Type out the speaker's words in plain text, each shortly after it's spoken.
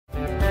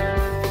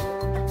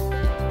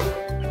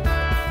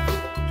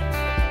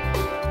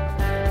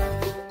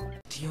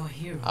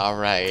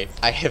Alright,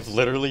 I have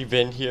literally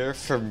been here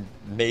for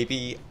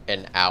maybe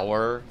an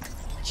hour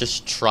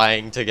just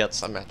trying to get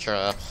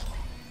Symmetra.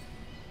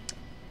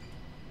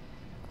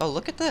 Oh,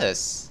 look at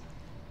this.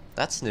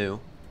 That's new.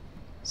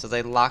 So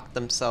they locked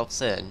themselves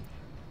in.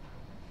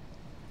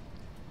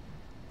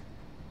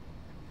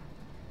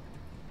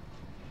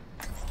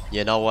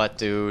 You know what,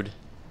 dude?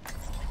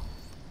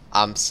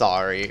 I'm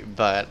sorry,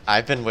 but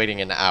I've been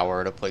waiting an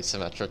hour to play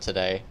Symmetra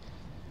today.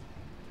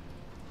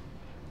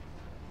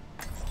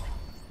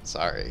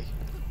 Sorry.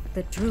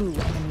 The true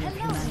enemy of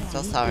humanity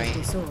So sorry. is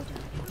disorder.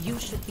 You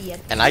should be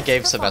And I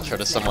gave Symmetra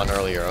to someone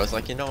earlier. I was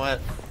like, you know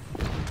what?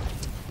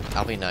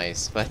 I'll be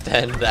nice. But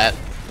then that...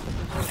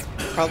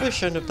 Probably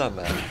shouldn't have done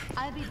that.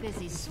 I'll be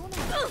busy soon.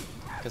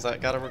 Because I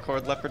gotta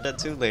record Left 4 Dead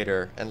 2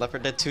 later. And Left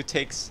 4 Dead 2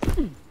 takes...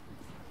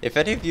 If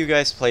any of you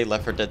guys play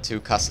Left 4 Dead 2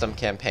 custom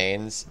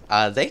campaigns,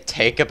 they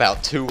take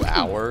about 2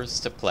 hours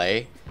to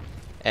play.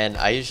 And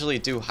I usually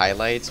do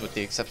highlights with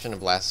the exception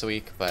of last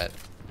week, but...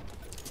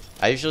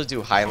 I usually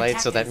do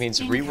highlights, so that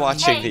means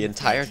rewatching the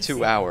entire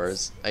 2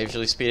 hours. I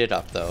usually speed it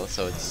up though,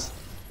 so it's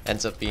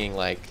ends up being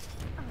like,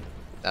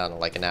 I don't know,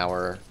 like an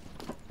hour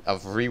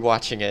of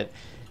rewatching it,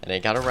 and I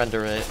gotta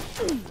render it.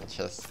 It's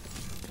just,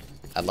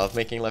 I love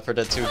making Left 4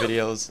 Dead 2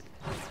 videos,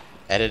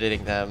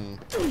 editing them,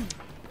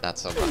 not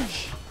so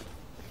much.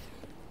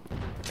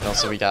 And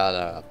also we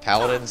got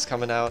Paladins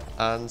coming out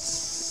on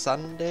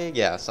Sunday?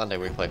 Yeah, Sunday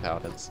we play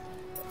Paladins.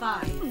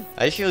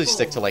 I usually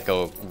stick to like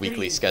a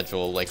weekly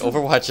schedule, like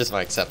Overwatch is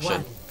my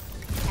exception.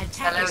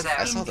 Hello there.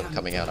 I saw them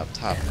coming out up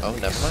top. Oh,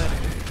 never mind.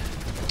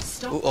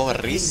 Ooh, oh,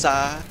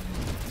 Risa.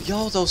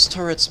 Yo, those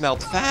turrets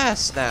melt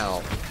fast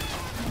now.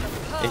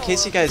 In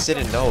case you guys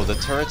didn't know, the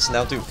turrets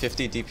now do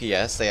 50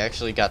 DPS. They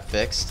actually got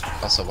fixed.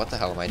 Also, what the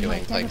hell am I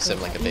doing? Playing Sim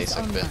like a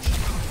basic bitch.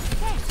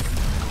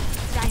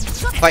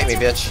 Fight me,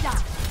 bitch.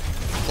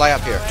 Fly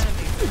up here.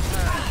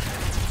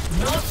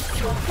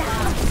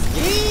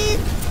 Yeet.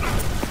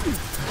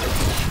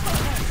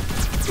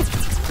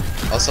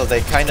 Also,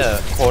 they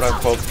kinda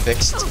quote-unquote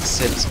fixed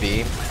Sim's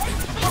beam.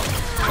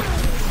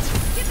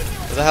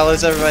 Where the hell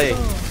is everybody?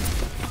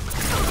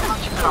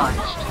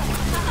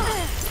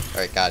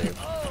 Alright, got him.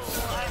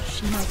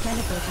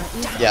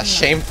 Yeah,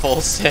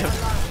 shameful Sim.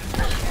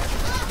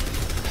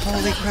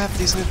 Holy crap,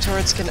 these new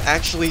turrets can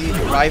actually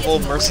rival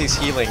Mercy's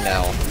healing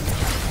now.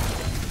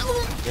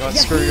 You know what,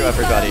 screw you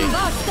everybody.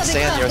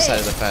 Stay on your side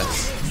of the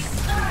fence.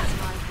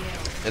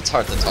 It's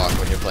hard to talk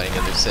when you're playing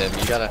a new Sim.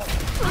 You gotta...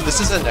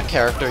 This isn't a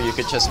character you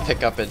could just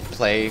pick up and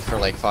play for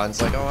like fun. It's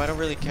like, oh, I don't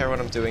really care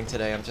what I'm doing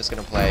today, I'm just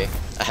gonna play.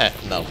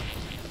 No.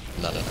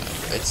 No.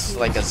 It's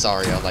like a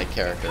Zarya-like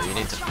character. You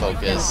need to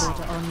focus.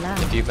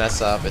 If you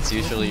mess up, it's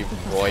usually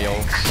royal.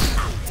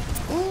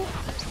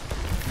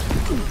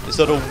 Is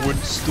that a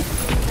Winston?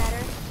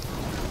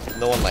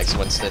 No one likes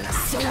Winston.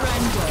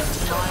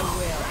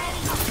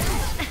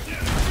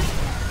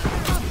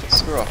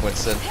 Screw off,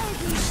 Winston.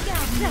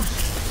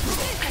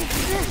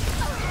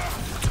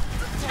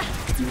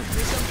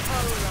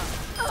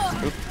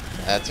 Oop,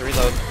 I had to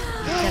reload.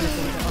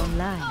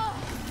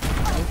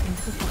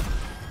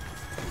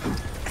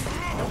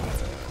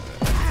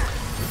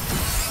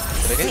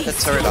 Did I get the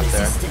turret up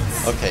there?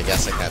 Okay,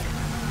 yes I can.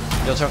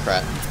 Yo,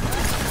 Junkrat.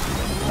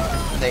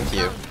 Thank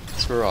you.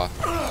 Screw off.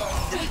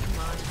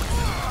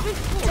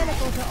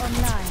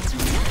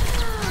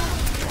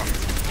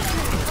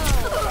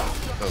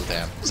 Oh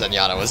damn,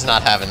 Zenyatta was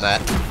not having that.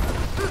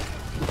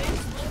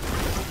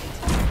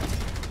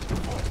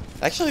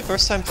 Actually,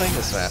 first time playing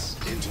this map.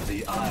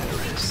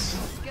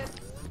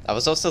 I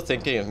was also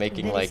thinking of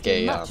making like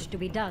a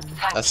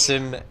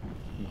Sim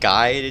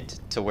guide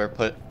to where to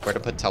put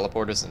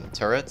teleporters and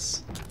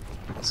turrets.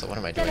 Also, what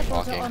am I doing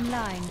walking?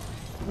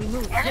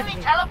 Enemy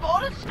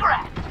teleporter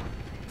scrap.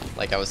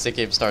 Like I was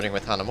thinking of starting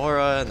with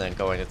Hanamura and then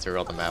going through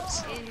all the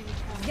maps. Okay,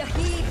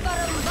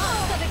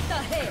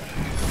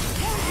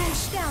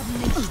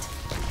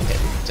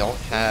 we don't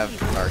have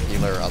our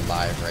healer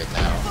alive right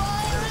now.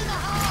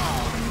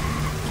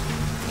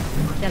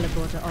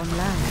 Teleporter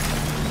online.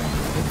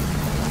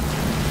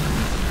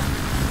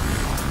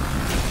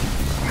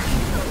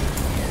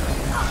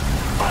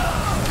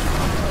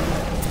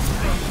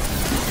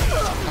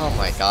 Oh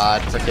my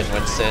god, frickin'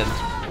 Winston.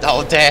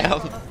 Oh damn!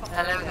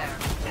 Hello there.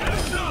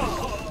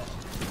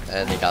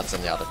 And he got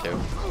Zenyatta too.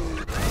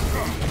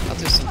 I'll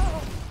do some...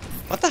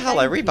 What the hell?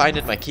 I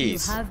rebinded my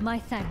keys. You have my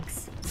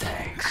thanks.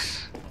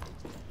 Thanks.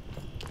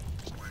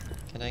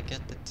 Can I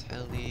get the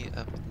telly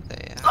up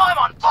there? I'm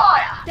on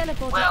fire!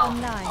 Teleporter Well,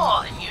 online.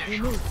 more than usual.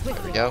 Remove There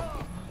quickly. we go.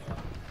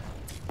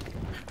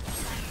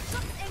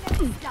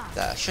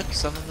 That should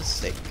some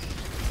mistake.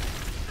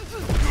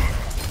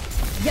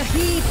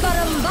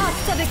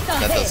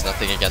 That does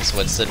nothing against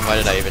Winston. Why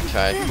did I even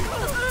try?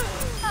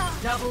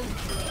 Double,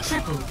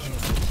 triple kill.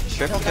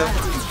 Triple kill.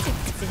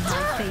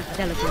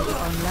 Teleporter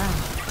online.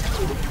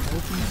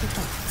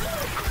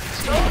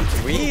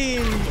 Wee!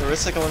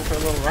 Marissa going for a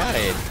little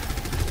ride.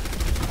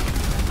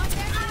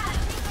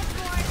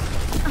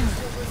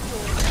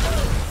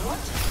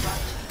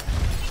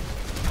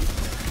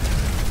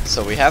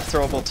 So we have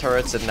throwable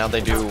turrets and now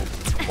they do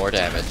more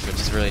damage, which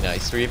is really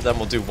nice. 3 of them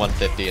will do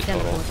 150 in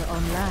total, Teleporter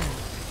online.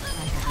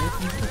 I have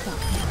opened the door.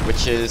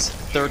 which is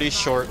 30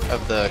 short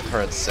of the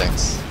current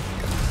 6.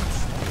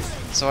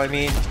 So I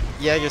mean,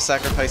 yeah, you're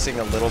sacrificing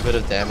a little bit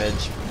of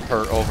damage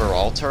per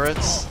overall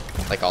turrets,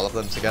 like all of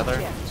them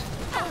together.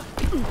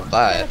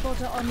 But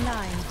Teleporter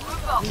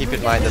online. keep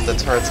in mind that the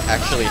turrets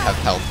actually have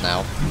health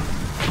now.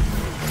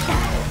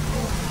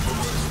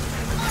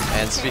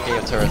 And speaking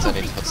of turrets, I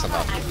need to put some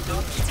up.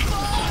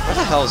 Where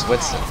the hell is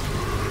Winston?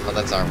 Oh,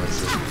 that's our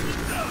Winston.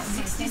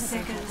 60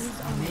 seconds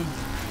remaining.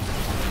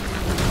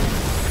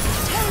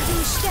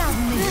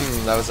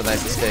 That was a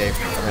nice escape.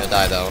 I'm gonna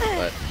die though,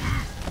 but...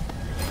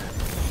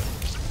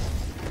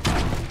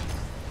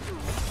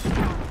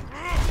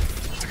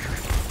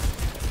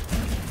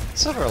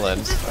 Silver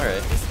limbs,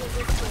 alright.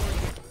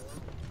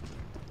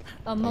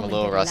 I'm a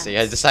little rusty.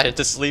 I decided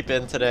to sleep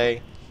in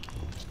today.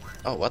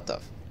 Oh, what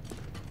the...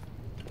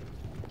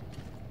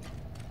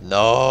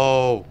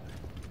 No!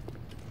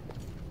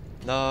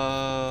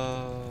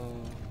 No!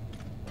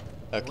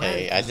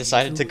 Okay, I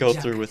decided to go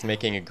through with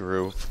making a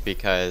group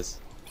because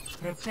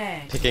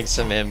Prepare. picking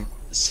Sim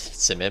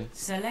Select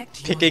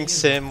your picking hero.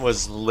 Sim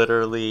was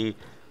literally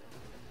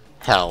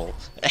hell.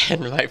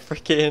 And my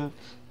freaking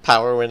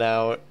power went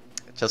out.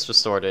 Just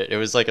restored it. It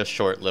was like a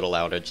short little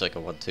outage, like a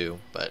 1-2,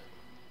 but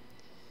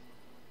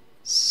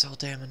so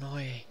damn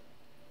annoying.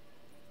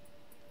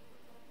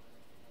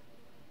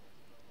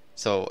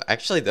 So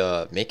actually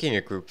the making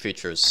a group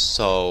feature is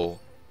so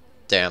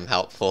damn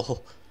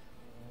helpful.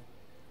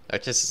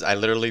 I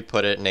literally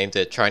put it, named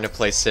it trying to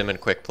play Sim in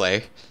quick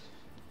play.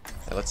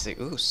 And let's see,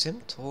 ooh,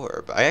 Sim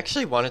Torb. I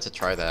actually wanted to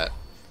try that.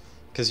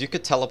 Cause you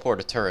could teleport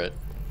a turret.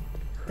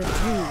 The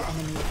true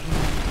enemy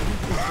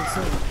can is the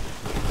zone.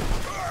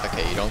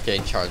 Okay, you don't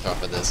gain charge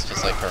off of this,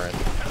 just like current.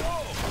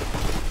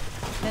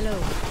 Hello.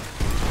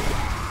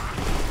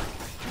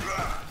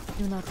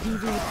 Do not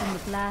deviate from the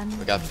plan.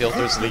 We got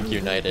Filters League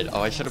United.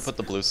 Oh, I should have put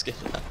the blue skin.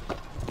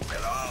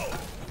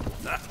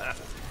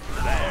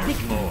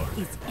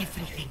 Victory is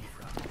everything.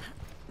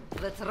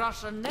 Let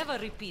Russia never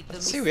repeat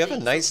the See, we have a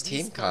mistakes nice of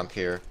team this comp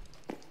here.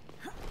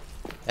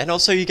 And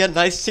also you get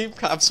nice team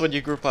comps when you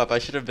group up. I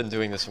should have been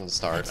doing this from the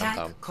start. I'm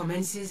dumb. Attack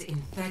commences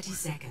in 30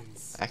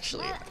 seconds.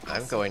 Actually,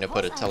 I'm going to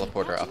put a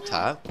teleporter up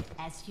top.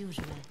 As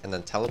usual. And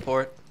then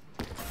teleport.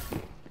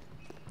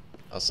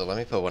 Also, let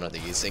me put one of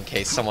these in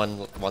case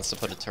someone wants to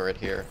put a turret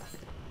here.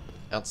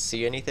 I don't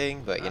see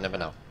anything, but you never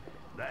know.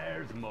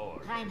 There's more.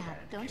 Reinhard,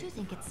 don't you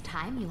think it's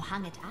time you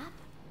hung it up?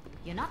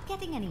 You're not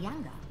getting any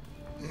younger.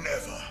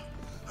 Never.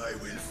 I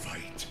will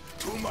fight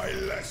to my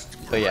last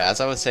breath. But yeah, as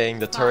I was saying,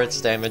 the turret's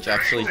damage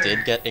actually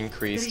did get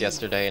increased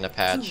yesterday in a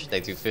patch.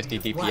 They do 50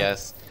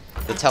 DPS.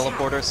 The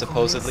teleporter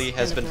supposedly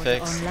has been Teleporter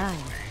fixed. online.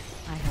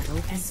 I have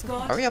opened the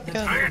Escort Are we up the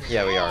again?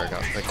 Yeah, we are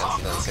against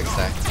the 6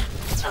 stack.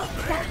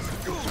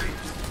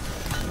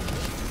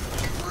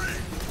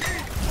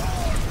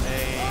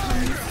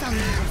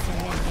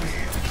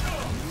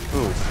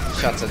 Ooh,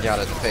 shots at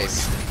Yada in the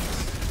face.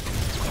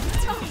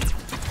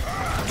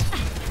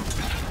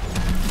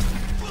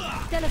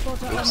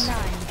 Teleporter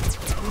online.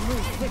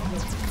 Remove quickly.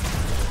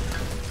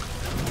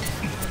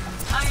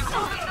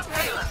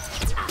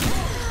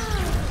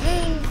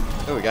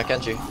 Oh, we got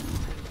Genji.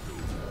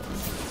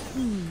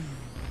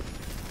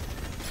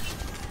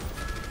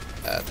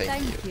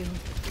 Thank you. You.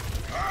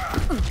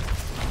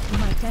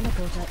 My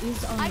teleporter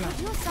is I online. could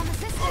use some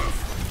assistance.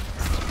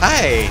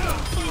 Hi!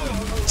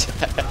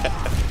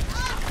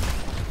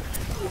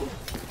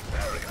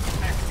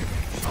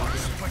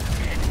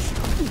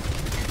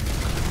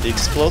 The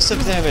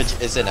explosive damage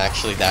isn't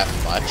actually that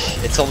much.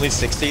 It's only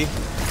 60.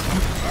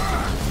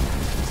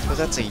 But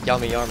that's a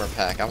yummy armor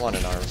pack. I want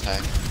an armor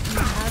pack. You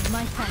have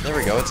my thanks. There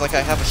we go. It's like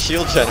I have a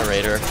shield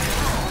generator.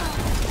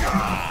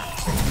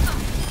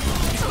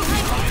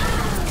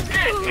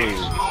 Ooh.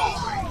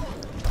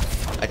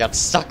 I got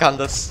stuck on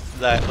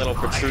that little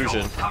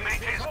protrusion.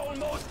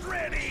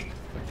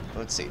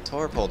 Let's see.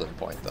 Torb holding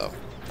point though.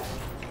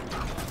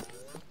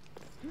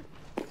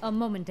 A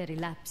momentary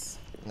lapse.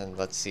 And then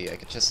let's see. I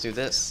could just do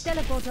this.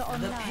 Teleporter The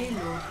online.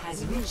 payload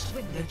has reached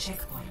the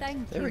checkpoint.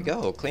 Thank There you. we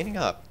go. Cleaning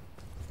up.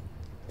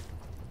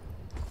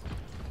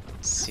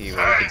 Let's see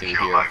what we can do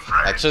here.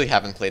 I actually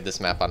haven't played this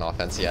map on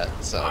offense yet,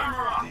 so.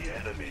 The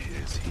enemy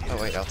is here. Oh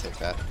wait, I'll take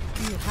that.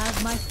 You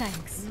have my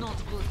thanks.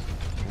 Not good.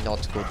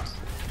 Not good.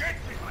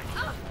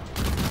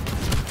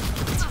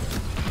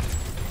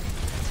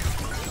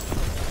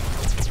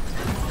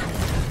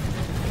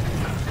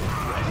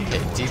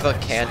 Okay, Diva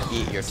can't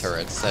eat your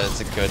turrets. That is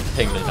a good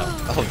thing to know.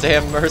 Oh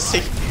damn,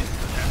 Mercy.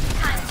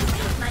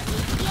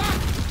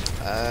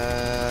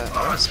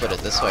 I'm gonna split it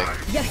this way.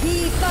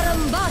 Yahi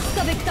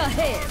karambasta vikta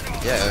hai.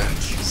 Yeah,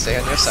 stay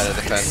on your side of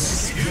the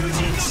fence.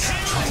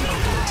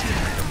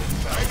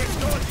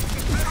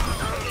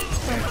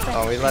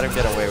 Oh, we let him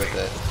get away with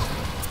it.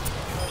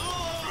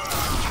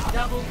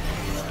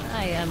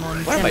 I am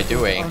on. What am I teleporter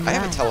doing? I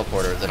have a online.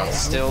 teleporter that I'm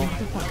still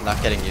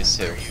not getting used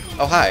to.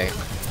 Oh, hi.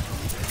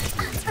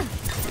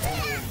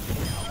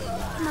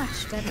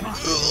 Much better.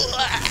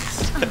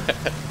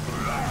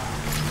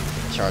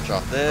 Charge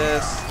off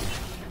this.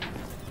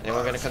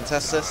 Anyone gonna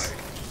contest this?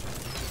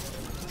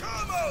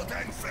 Come out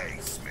and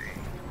face me.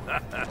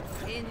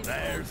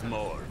 There's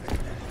more.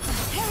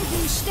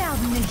 Helden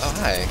sterben nicht. Oh,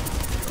 hi.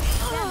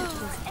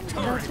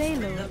 Lord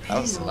Baylor.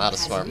 That was not a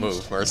smart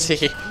move,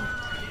 Mercy.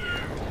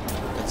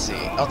 Let's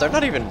see. Oh, they're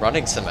not even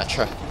running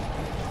Symmetra.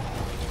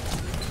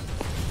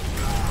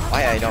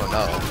 Why, I don't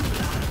know.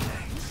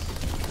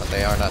 But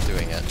they are not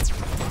doing it.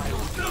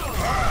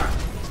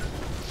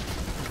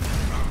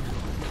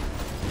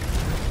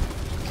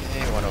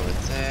 Okay, one over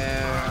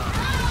there.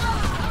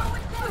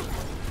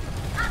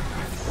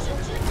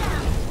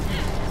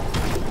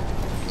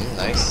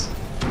 Nice.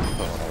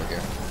 Put one over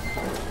here.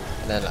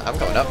 And then I'm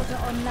going up.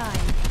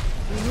 Online.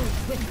 We move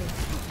quickly.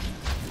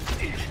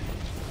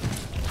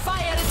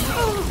 Fire it!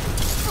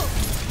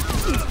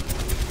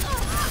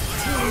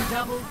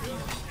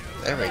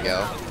 There we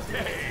go.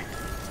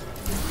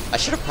 I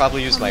should have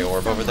probably used my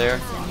orb over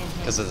there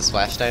because of the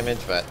splash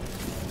damage, but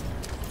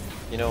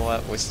you know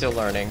what? We're still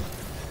learning.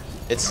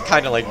 It's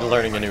kind of like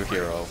learning a new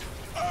hero.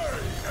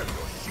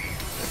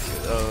 Let's do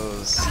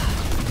those.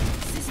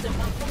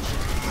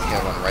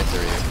 Get one right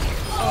through you.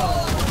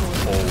 Oh,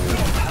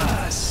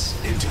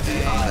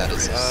 that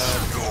is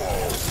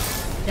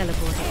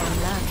Teleporter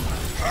online.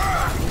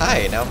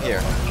 Hi, now I'm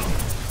here.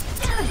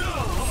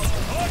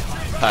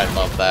 I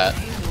love that.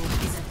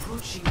 Is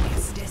approaching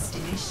its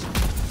destination.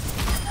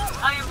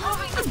 I am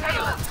moving the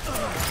payload.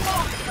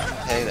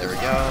 Okay, there we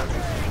go.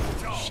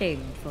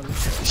 Shameful.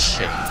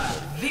 Shit.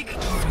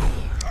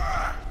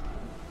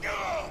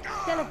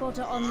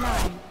 Teleporter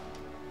online.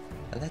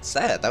 And that's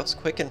that. That was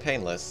quick and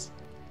painless.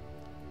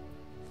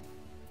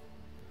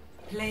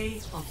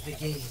 Play of the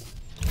game.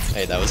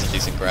 Hey, that was a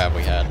decent grab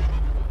we had.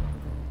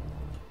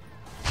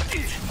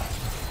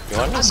 You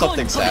wanna know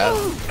something sad?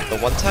 The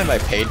one time I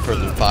paid for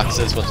loot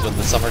boxes was when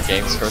the summer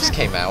games first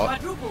came out,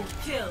 Quadruple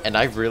kill. and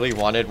I really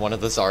wanted one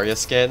of the Zarya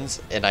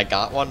skins, and I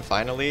got one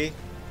finally.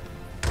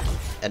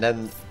 And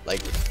then,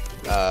 like,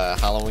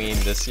 Halloween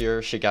this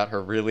year, she got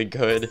her really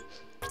good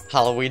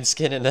Halloween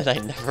skin, and then I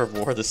never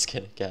wore the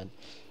skin again.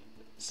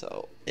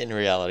 So, in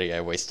reality,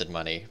 I wasted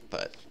money,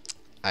 but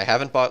I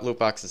haven't bought loot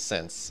boxes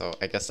since, so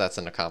I guess that's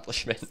an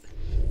accomplishment.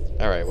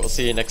 Alright, we'll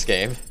see you next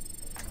game.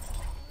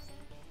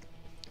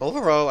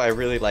 Overall, I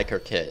really like her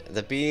kit.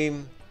 The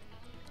beam,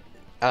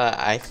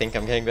 I think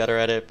I'm getting better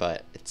at it,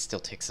 but it still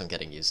takes some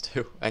getting used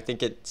to. I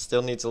think it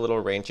still needs a little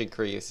range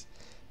increase,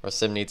 or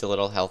Sim needs a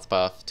little health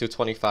buff.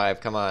 225,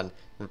 come on.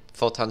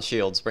 Photon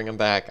shields, bring them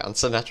back on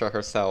Symmetra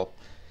herself.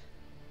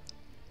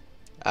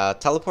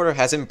 Teleporter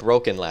hasn't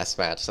broken last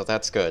match, so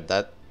that's good.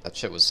 That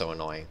shit was so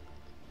annoying.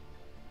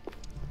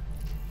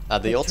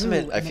 The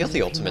ultimate, I feel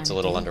the ultimate's a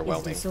little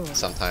underwhelming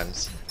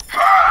sometimes.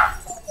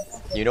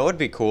 You know what'd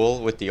be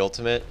cool with the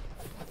ultimate?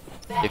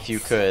 If you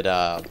could,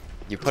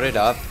 you put it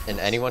up, and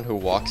anyone who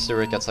walks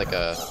through it gets like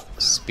a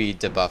speed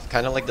debuff,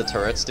 kind of like the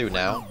turrets do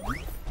now.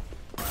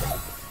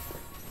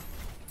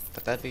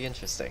 But that'd be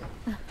interesting.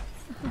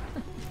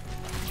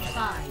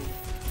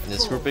 And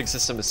this grouping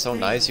system is so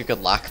nice, you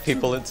could lock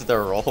people into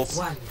their roles.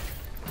 1.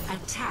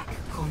 Attack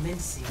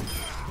commencing.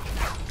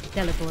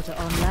 Teleporter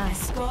online.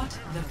 Escort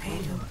the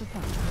payload.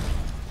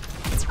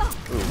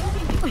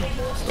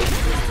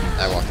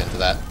 I walked into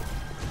that.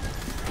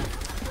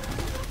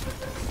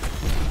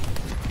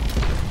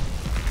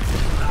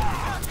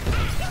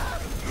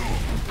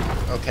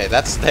 Okay,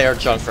 that's their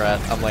Junkrat.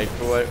 I'm like,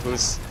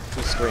 who's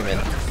screaming?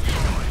 My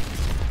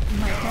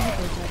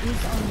teleporter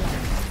is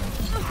online.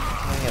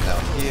 Hanging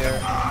out here.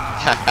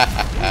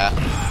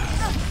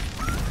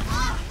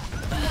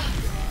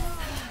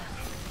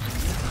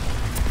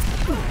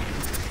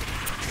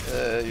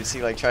 You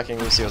see, like, tracking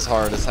Lucio's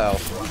hard as hell.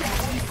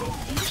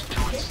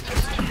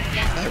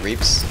 Hi,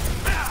 Reaps.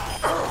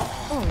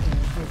 Order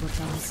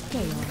overcomes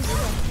chaos.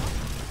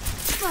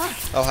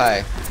 Oh,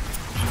 hi.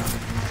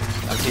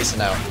 I'm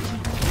peacing out.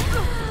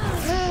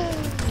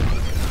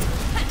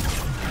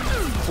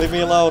 Leave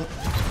me alone.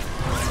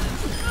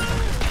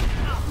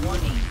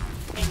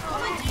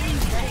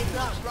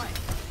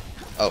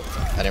 Oh,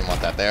 I didn't want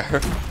that there.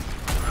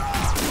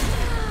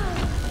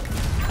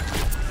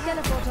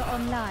 Teleporter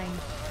online.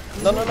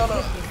 No.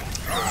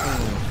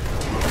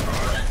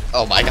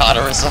 Oh my god,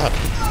 Arisa.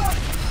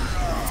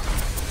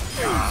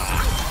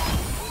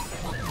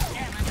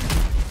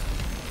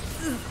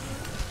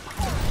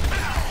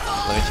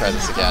 Let me try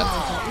this again.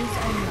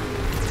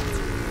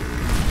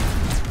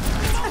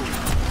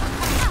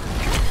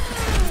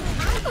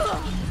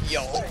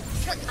 Yo,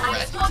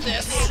 regret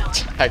this.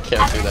 I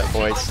can't do that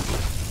voice.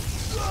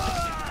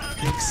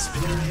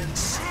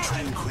 Experience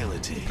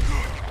tranquility.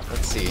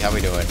 Let's see, how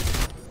we doing?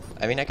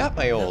 I mean, I got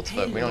my ult,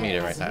 but we don't need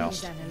it right now.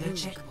 The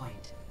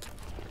checkpoint.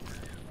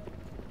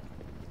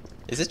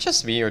 Is it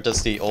just me, or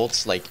does the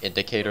ult's, like,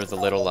 indicator, the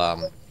little,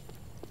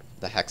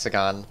 the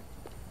hexagon,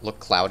 look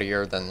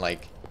cloudier than,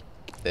 like,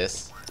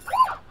 this?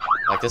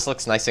 Like, this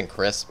looks nice and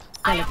crisp.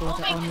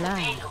 Teleporter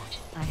online.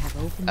 I have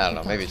opened. I don't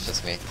know, maybe it's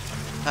just me.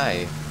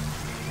 Hi.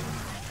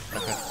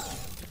 Okay.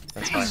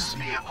 That's fine.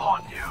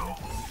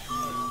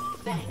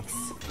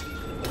 Thanks.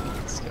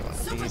 Let's get one of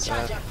these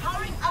up.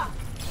 Powering up.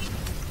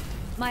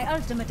 My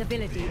ultimate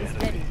ability is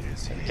ready.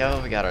 There we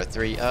go. We got our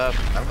 3 up.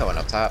 I'm going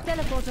up top.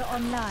 Teleporter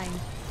online.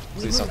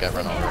 Please don't get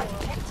run over.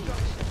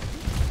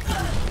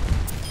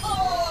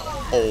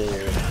 Oh.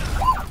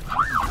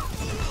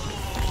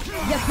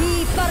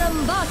 Yahi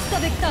param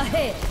vastavikta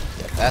hai.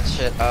 Get that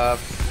shit up.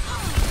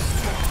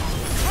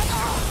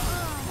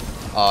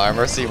 Oh, our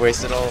mercy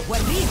wasted all.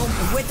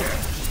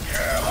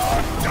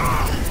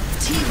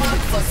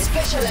 Teamwork for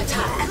special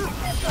attack.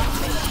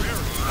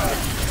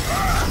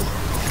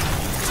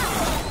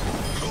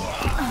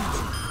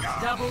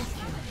 Double.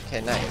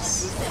 Okay,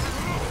 nice.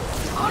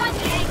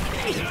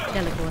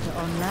 Teleporter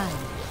online.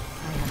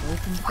 I have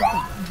opened the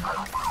door.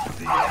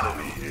 The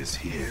enemy is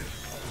here.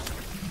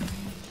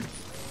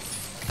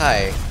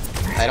 Hi.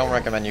 I don't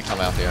recommend you come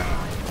out here.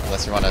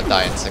 Unless you want to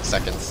die in 6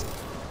 seconds.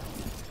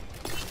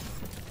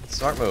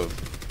 Smart move.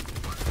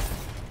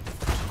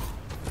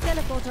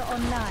 Teleporter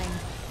online.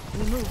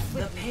 We move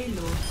The with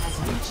payload has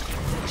reached the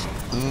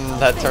checkpoint.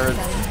 That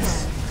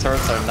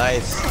turrets are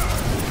nice.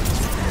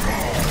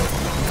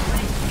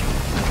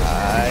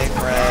 Hi,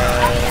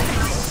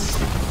 friends.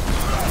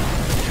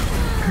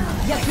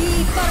 Yahi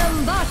param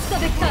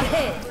vastavikta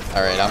hai.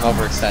 Alright, I'm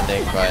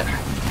overextending, but...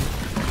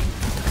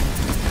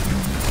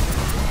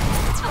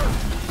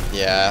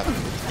 Yeah.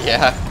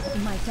 Yeah.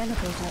 My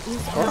teleporter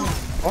is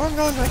Or I'm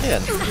going back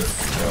in.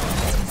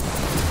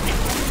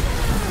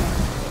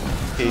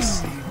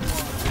 Peace.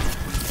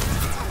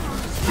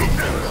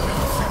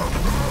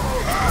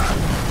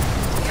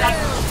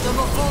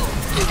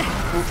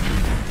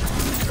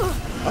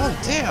 Oh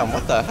damn,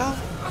 what the hell?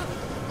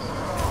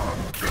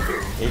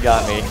 He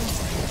got me.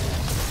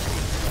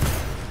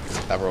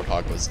 That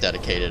Roadhog was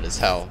dedicated as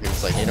hell. He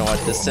was like, you know what,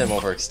 this sim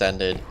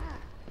overextended.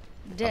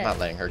 I'm not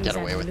letting her get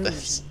away with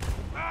this.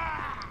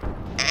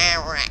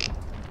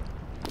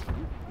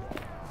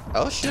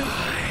 Oh shit.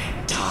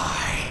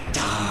 Die.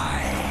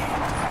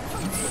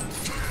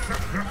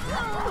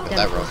 Got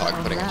that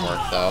Roadhog putting in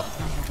work though.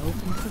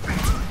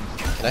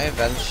 Can I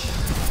avenge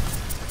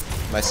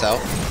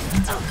myself?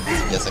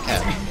 Yes, I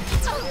can.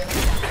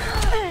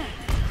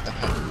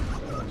 Okay.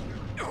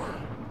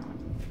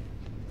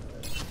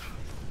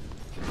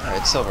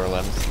 Alright, silver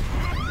limbs.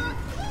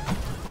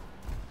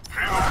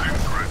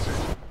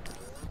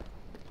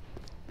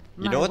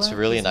 You know what's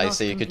really nice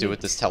that you could do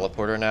with this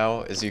teleporter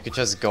now? Is you could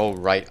just go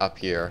right up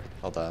here.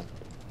 Hold on.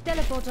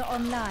 Teleporter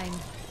online.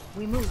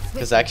 We move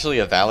Because actually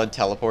a valid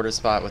teleporter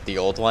spot with the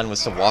old one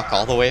was to walk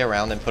all the way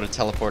around and put a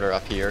teleporter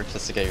up here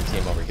just to get your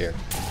team over here.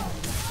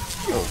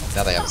 Oh,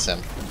 now they have a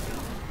sim.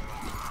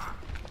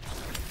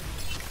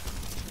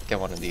 Get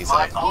one of these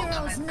up.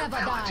 Heroes never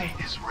die.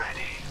 Is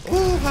ready.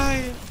 Ooh,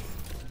 hi!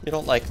 You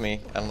don't like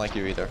me. I don't like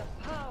you either.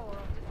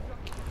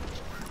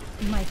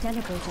 My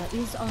teleporter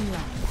is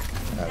online.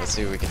 Alright, let's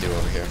see what we can do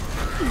over here.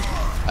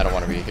 I don't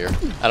want to be here.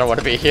 I don't want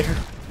to be here.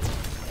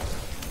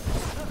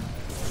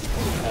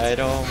 I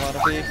don't want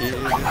to be here.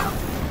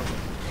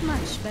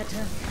 Much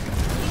better.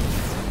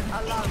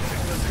 Allow me to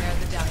repair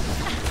the damage.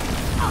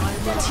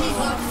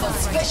 Teamwork for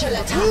special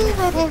attack. Ooh,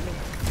 Roadhog.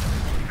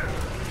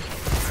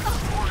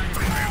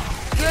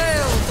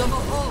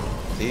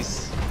 Please.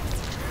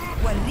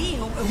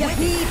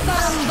 Yahi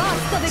param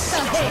vastavikta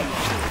hai.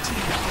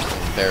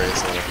 Barry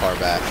is a little far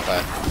back,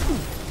 but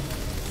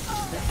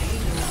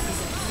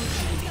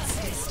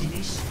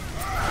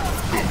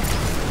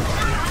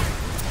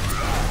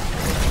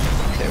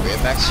okay, we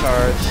have max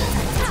charge.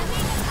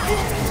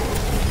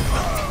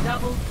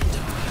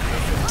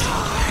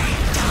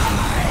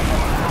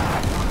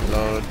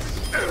 Load.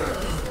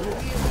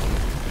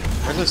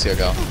 Where'd Lucio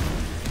go?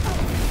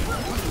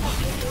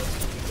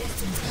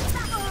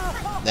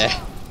 Nah.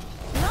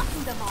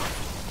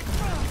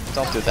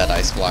 Don't do that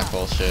ice block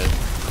bullshit.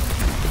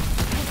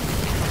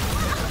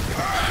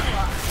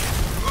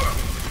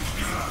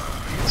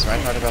 Is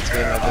Reinhardt about to be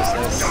in my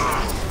business?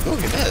 Ooh,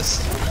 you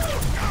missed.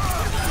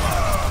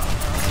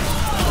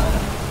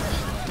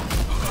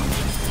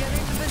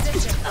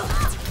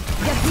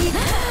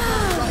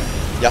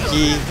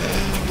 Yahi.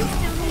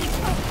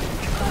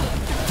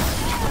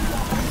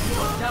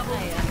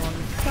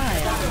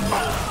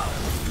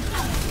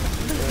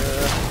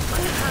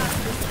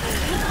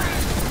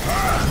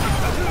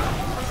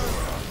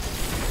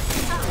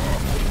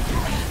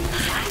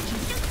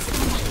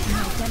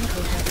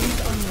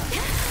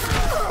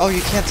 Oh,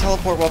 you can't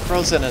teleport while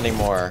frozen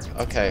anymore.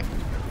 Okay.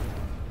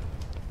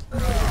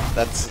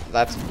 That's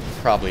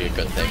probably a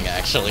good thing,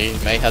 actually.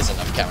 Mei has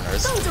enough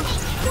counters.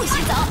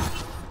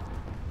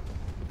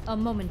 A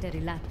momentary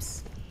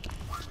lapse.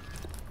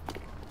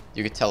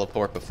 You could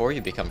teleport before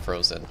you become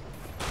frozen.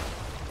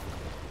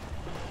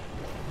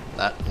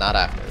 Not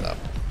after, though.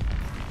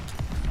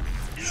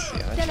 Let's see,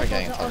 I'm gonna try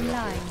getting a Teleporter teleport.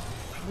 online.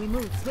 We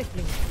move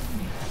swiftly.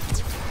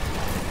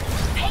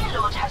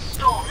 Payload has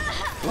stalled.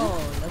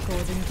 All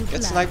according to Get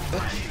plan. sniped,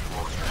 bitch.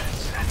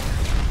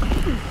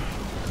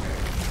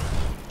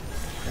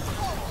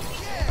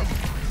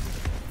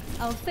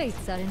 Our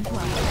fates are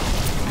entwined.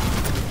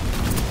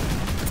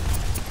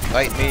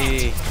 Fight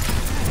me.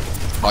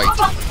 Fight.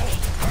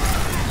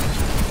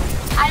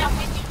 I am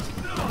with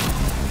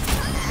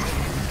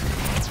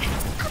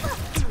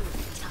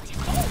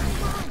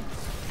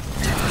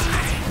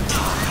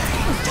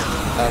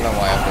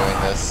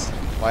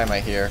time I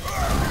hear.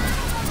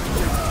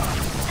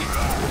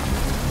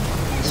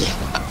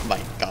 Yeah, my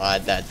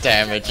god, that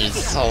damage is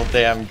so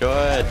damn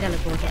good.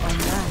 Teleporter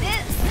online.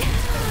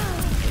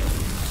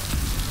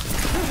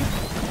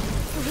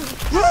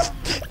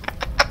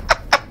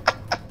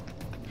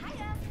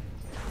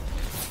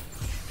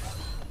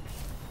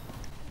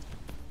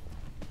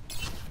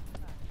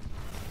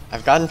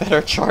 I've gotten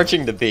better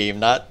charging the beam,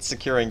 not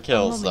securing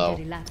kills though.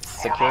 Momentary lapse.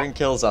 Securing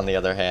kills on the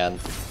other hand.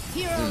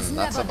 Heroes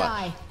not so never much.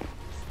 die.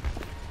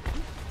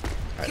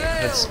 Alright,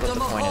 I could split the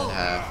point in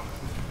half.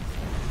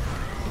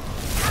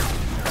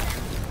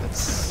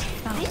 Let's...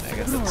 Can I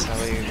get the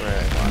telly where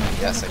I want it?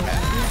 Yes, I can.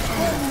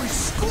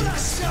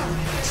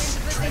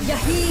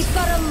 Yahi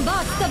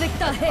karambasta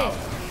vikta hai.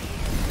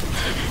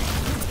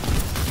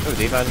 Ooh,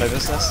 D.Va in my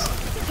business?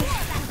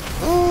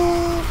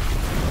 Ooh.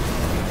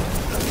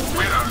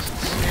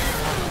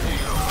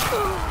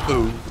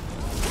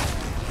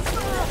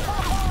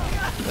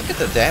 Look at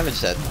the damage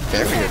that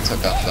barrier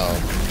took up though.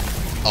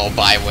 Oh,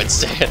 bye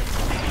Winston.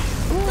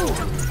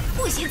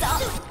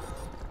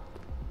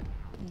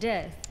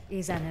 Death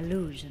is an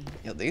illusion.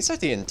 Yo, these are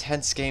the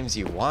intense games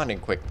you want in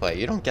quick play.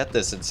 You don't get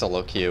this in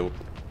solo queue.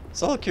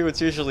 Solo queue,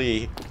 it's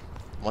usually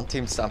one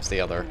team stomps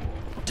the other.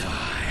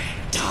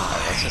 Alright,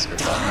 let's just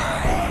group up.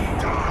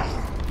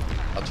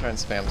 I'll try and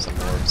spam some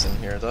orbs in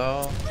here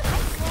though.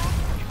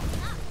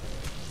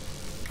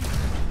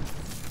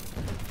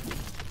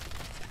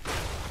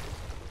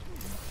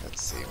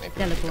 Let's see, maybe we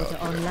can go Teleporter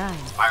here. online.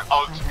 My I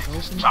ult have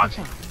is opened the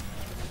charging. path.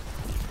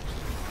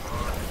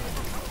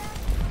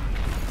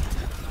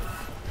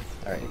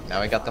 Alright, now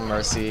we got the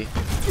Mercy.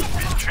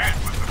 Enchant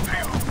with the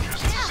payload.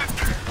 Just sit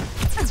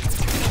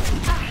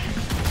there.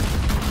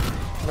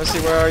 Mercy,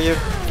 where are you?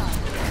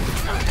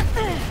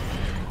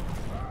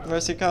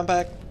 Mercy, come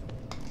back.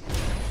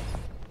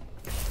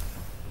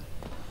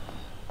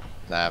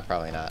 Nah,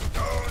 probably not.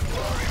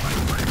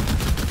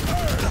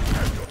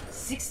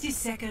 60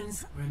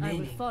 seconds I will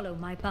remaining. follow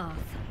my path.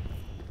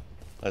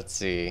 Let's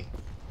see.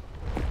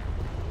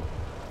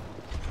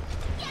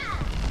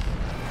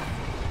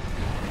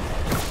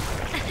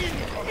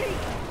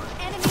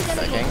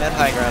 Start getting that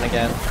high ground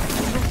again.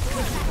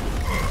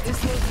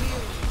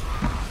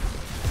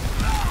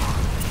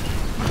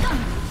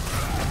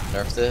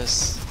 Nerf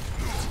this.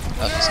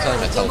 Oh, she's killing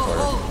my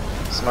teleporter.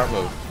 Smart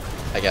move,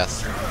 I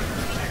guess.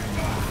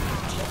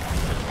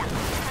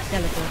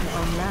 Teleporter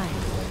online.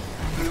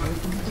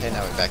 Okay,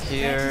 now we're back 30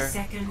 here.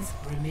 seconds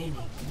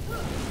remaining.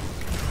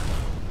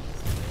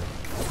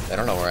 They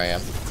don't know where I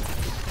am.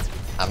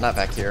 I'm not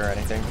back here or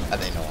anything.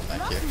 They know I'm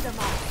back here.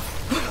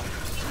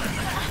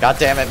 God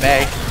damn it,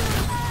 May!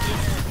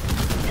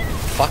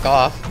 Fuck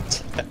off!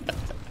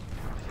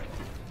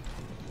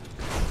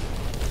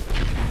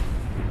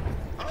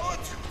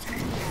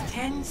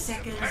 10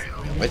 seconds.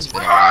 Which, you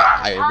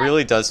know, it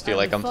really does feel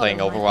like I'm playing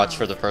Overwatch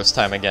for the first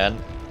time again.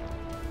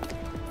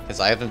 Because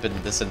I haven't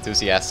been this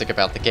enthusiastic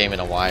about the game in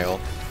a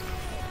while.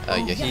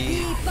 Yahi.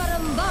 Yahi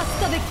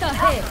karambasta vikta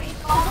hai.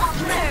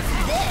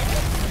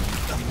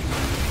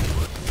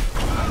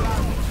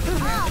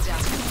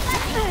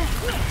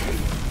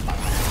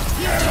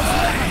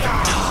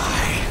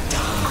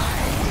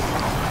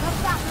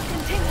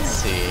 Let's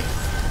see.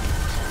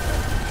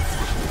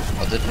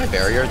 Oh, did my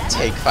barrier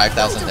take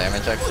 5,000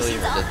 damage actually,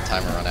 or did the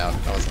timer run out?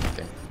 I wasn't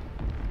looking.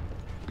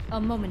 A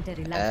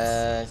momentary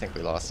lapse. I think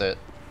we lost it.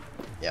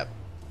 Yep.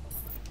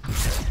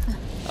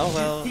 Oh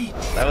well,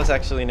 that was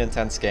actually an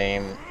intense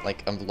game.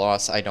 Like, a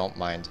loss I don't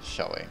mind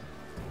showing.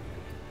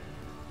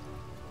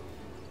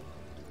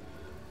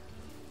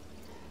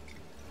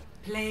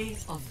 Play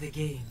of the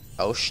game.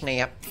 Oh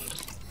snap.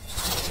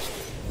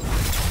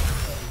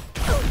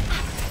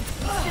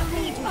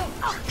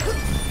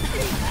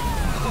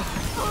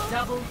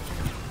 Double.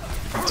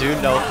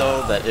 Do note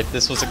though that if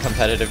this was a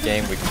competitive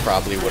game, we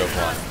probably would have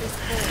won.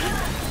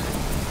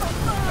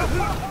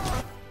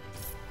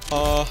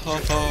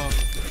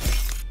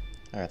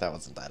 Alright, that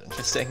wasn't that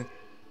interesting.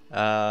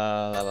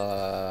 Damn,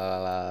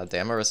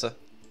 Marissa.